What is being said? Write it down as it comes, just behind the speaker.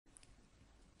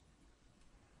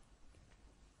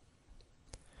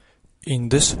In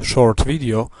this short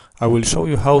video, I will show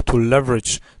you how to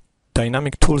leverage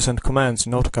dynamic tools and commands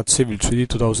in AutoCAD Civil 3D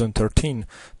 2013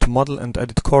 to model and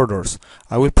edit corridors.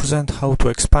 I will present how to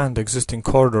expand the existing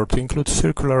corridor to include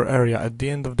circular area at the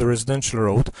end of the residential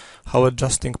road, how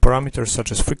adjusting parameters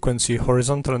such as frequency,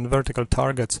 horizontal and vertical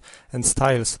targets, and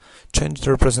styles change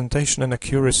the representation and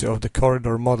accuracy of the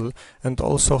corridor model, and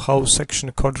also how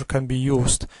section code can be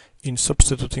used in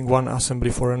substituting one assembly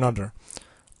for another.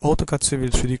 AutoCAD Civil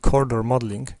 3D corridor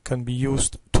modeling can be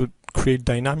used to create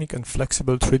dynamic and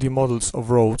flexible 3D models of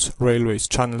roads, railways,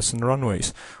 channels and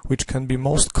runways, which can be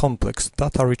most complex,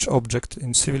 data-rich objects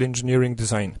in civil engineering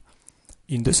design.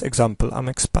 In this example, I'm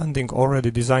expanding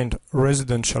already designed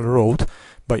residential road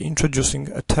by introducing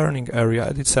a turning area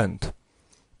at its end.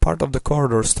 Part of the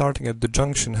corridor starting at the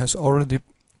junction has already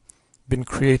been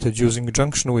created using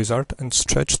Junction Wizard and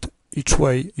stretched each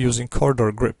way using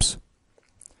corridor grips.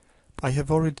 I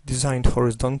have already designed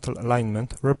horizontal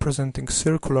alignment representing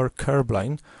circular curb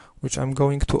line, which I'm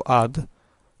going to add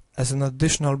as an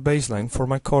additional baseline for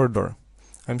my corridor.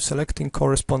 I'm selecting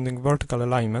corresponding vertical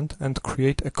alignment and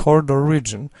create a corridor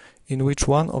region in which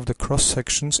one of the cross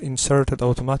sections inserted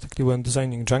automatically when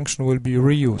designing junction will be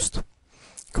reused.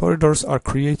 Corridors are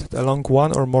created along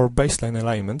one or more baseline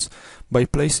alignments by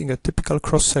placing a typical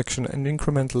cross-section and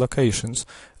incremental locations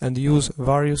and use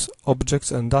various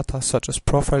objects and data such as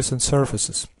profiles and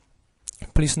surfaces.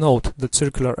 Please note that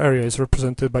circular area is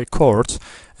represented by chords,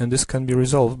 and this can be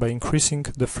resolved by increasing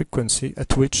the frequency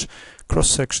at which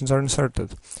cross-sections are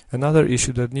inserted. Another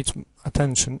issue that needs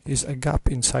attention is a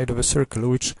gap inside of a circle,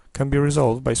 which can be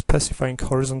resolved by specifying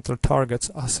horizontal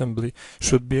targets assembly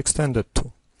should be extended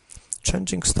to.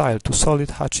 Changing style to solid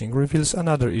hatching reveals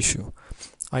another issue.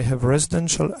 I have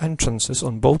residential entrances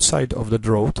on both sides of the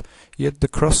road, yet the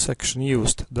cross-section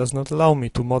used does not allow me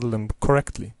to model them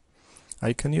correctly.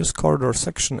 I can use Corridor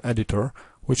Section Editor,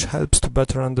 which helps to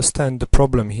better understand the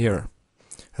problem here.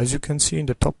 As you can see in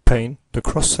the top pane, the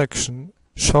cross-section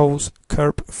shows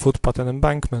curb, footpath and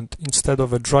embankment instead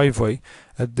of a driveway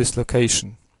at this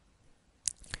location.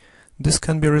 This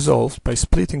can be resolved by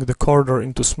splitting the corridor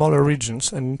into smaller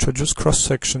regions and introduce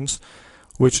cross-sections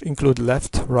which include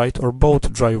left, right or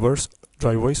both driveways,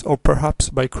 or perhaps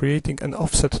by creating an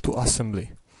offset to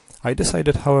assembly. I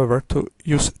decided, however, to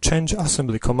use Change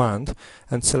Assembly command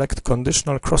and select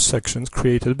conditional cross-sections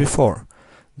created before.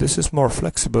 This is more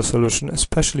flexible solution,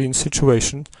 especially in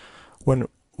situations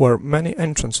where many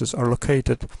entrances are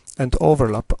located and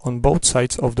overlap on both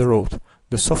sides of the road.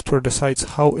 The software decides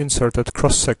how inserted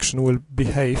cross-section will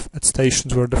behave at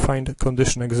stations where defined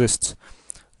condition exists.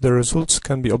 The results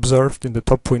can be observed in the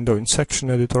top window in Section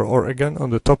Editor or again on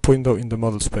the top window in the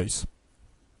model space.